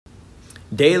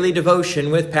Daily Devotion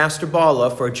with Pastor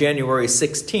Bala for January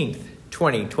 16th,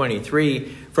 2023,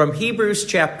 from Hebrews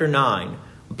chapter 9,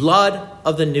 Blood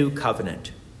of the New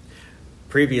Covenant.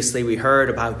 Previously we heard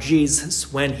about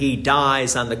Jesus when he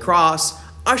dies on the cross,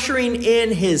 ushering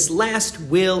in his last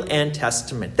will and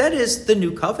testament. That is the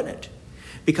new covenant.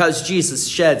 Because Jesus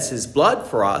sheds his blood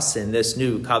for us in this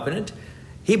new covenant,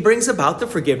 he brings about the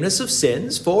forgiveness of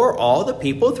sins for all the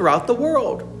people throughout the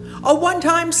world. A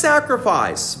one-time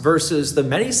sacrifice versus the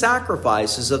many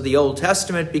sacrifices of the Old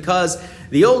Testament, because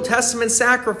the Old Testament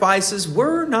sacrifices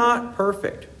were not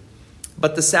perfect.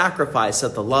 But the sacrifice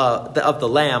of the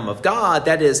Lamb of God,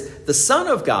 that is, the Son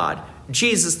of God,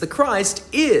 Jesus the Christ,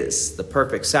 is the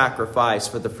perfect sacrifice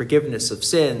for the forgiveness of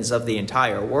sins of the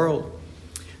entire world.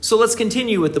 So let's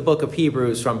continue with the book of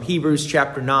Hebrews from Hebrews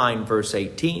chapter 9, verse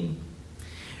 18.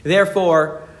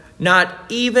 Therefore, not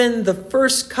even the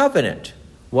first covenant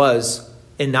was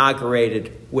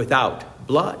inaugurated without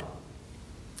blood.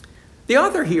 The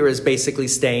author here is basically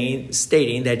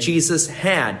stating that Jesus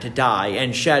had to die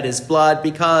and shed his blood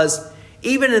because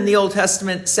even in the Old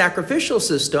Testament sacrificial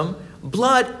system,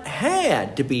 blood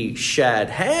had to be shed,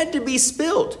 had to be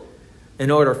spilled in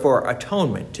order for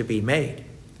atonement to be made.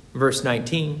 Verse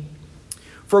 19,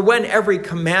 for when every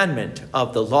commandment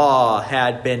of the law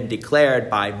had been declared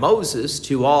by Moses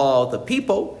to all the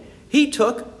people, he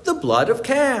took the blood of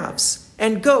calves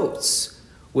and goats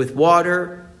with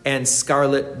water and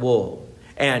scarlet wool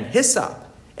and hyssop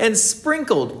and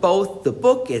sprinkled both the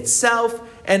book itself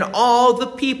and all the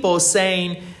people,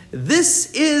 saying,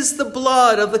 this is the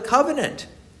blood of the covenant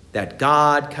that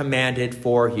God commanded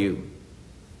for you.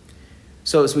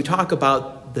 So as we talk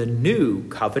about the new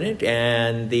covenant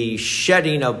and the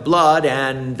shedding of blood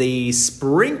and the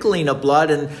sprinkling of blood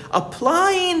and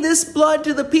applying this blood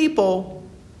to the people,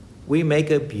 we make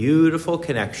a beautiful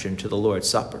connection to the Lord's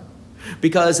Supper.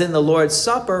 Because in the Lord's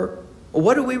Supper,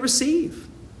 what do we receive?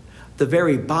 The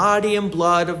very body and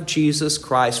blood of Jesus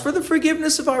Christ for the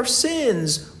forgiveness of our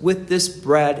sins with this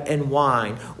bread and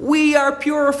wine. We are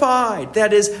purified,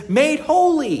 that is, made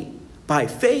holy by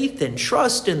faith and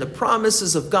trust in the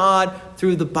promises of God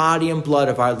through the body and blood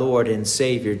of our Lord and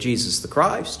Savior, Jesus the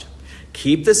Christ.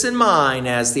 Keep this in mind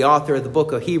as the author of the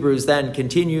book of Hebrews then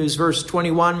continues, verse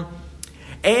 21,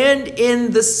 and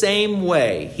in the same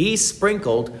way he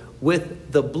sprinkled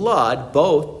with the blood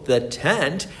both the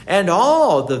tent and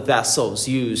all the vessels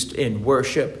used in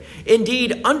worship.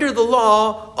 Indeed, under the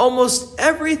law, almost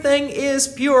everything is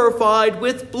purified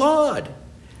with blood.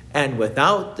 And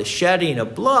without the shedding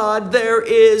of blood, there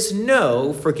is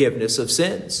no forgiveness of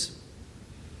sins.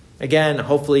 Again,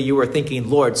 hopefully you were thinking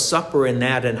Lord's Supper in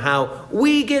that and how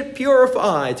we get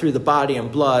purified through the body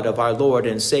and blood of our Lord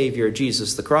and Savior,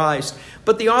 Jesus the Christ.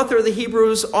 But the author of the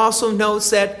Hebrews also notes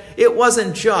that it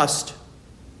wasn't just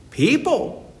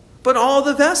people, but all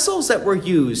the vessels that were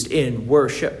used in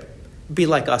worship. It'd be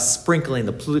like us sprinkling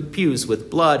the pews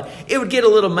with blood. It would get a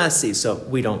little messy, so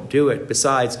we don't do it.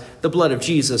 Besides, the blood of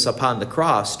Jesus upon the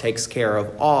cross takes care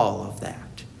of all of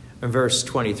that. In verse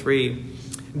 23,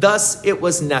 thus it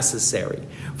was necessary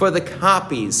for the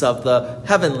copies of the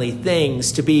heavenly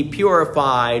things to be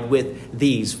purified with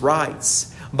these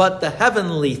rites, but the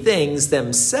heavenly things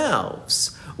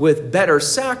themselves with better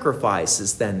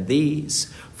sacrifices than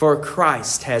these. For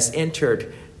Christ has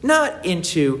entered not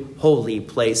into holy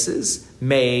places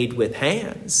made with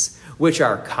hands, which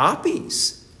are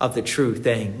copies of the true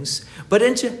things, but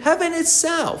into heaven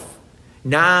itself,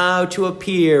 now to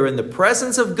appear in the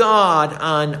presence of God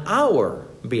on our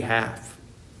behalf.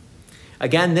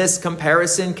 Again, this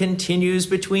comparison continues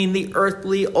between the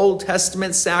earthly Old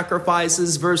Testament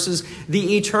sacrifices versus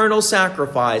the eternal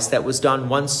sacrifice that was done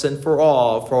once and for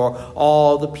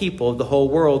all the people of the whole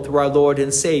world through our Lord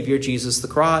and Savior, Jesus the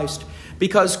Christ.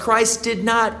 Because Christ did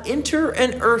not enter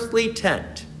an earthly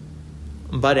tent,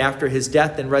 but after his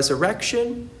death and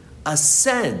resurrection,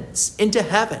 ascends into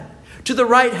heaven to the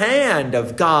right hand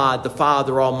of God the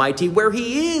Father Almighty, where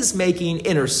he is making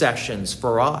intercessions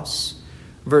for us.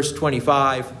 Verse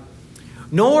 25,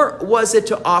 nor was it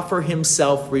to offer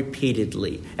himself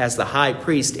repeatedly, as the high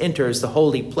priest enters the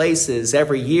holy places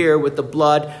every year with the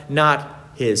blood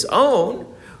not his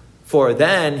own, for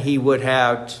then he would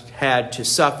have had to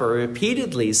suffer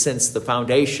repeatedly since the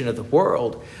foundation of the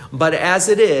world. But as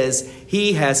it is,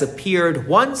 he has appeared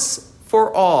once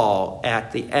for all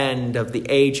at the end of the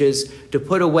ages to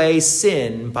put away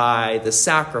sin by the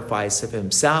sacrifice of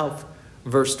himself.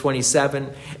 Verse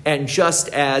 27, and just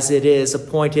as it is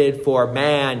appointed for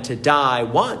man to die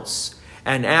once,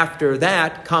 and after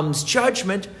that comes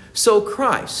judgment, so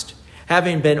Christ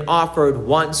having been offered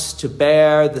once to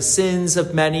bear the sins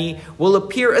of many, will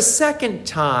appear a second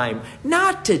time,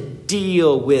 not to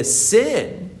deal with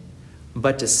sin,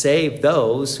 but to save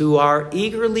those who are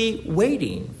eagerly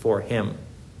waiting for him.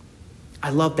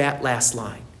 I love that last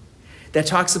line. That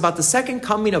talks about the second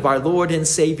coming of our Lord and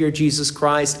Savior Jesus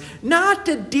Christ, not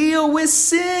to deal with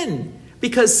sin,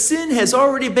 because sin has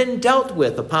already been dealt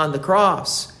with upon the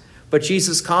cross. But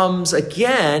Jesus comes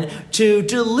again to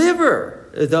deliver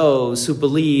those who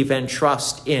believe and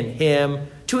trust in him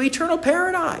to eternal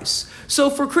paradise. So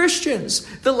for Christians,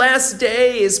 the last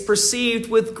day is perceived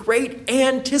with great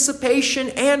anticipation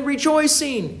and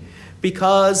rejoicing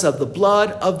because of the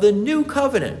blood of the new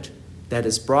covenant that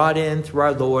is brought in through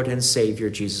our Lord and Savior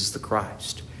Jesus the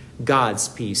Christ. God's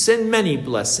peace and many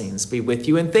blessings be with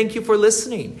you, and thank you for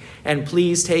listening. And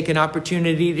please take an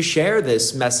opportunity to share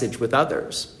this message with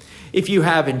others. If you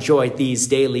have enjoyed these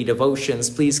daily devotions,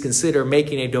 please consider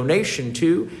making a donation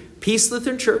to Peace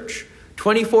Lutheran Church,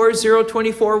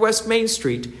 24024 West Main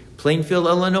Street, Plainfield,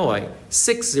 Illinois,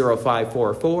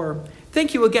 60544.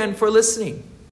 Thank you again for listening.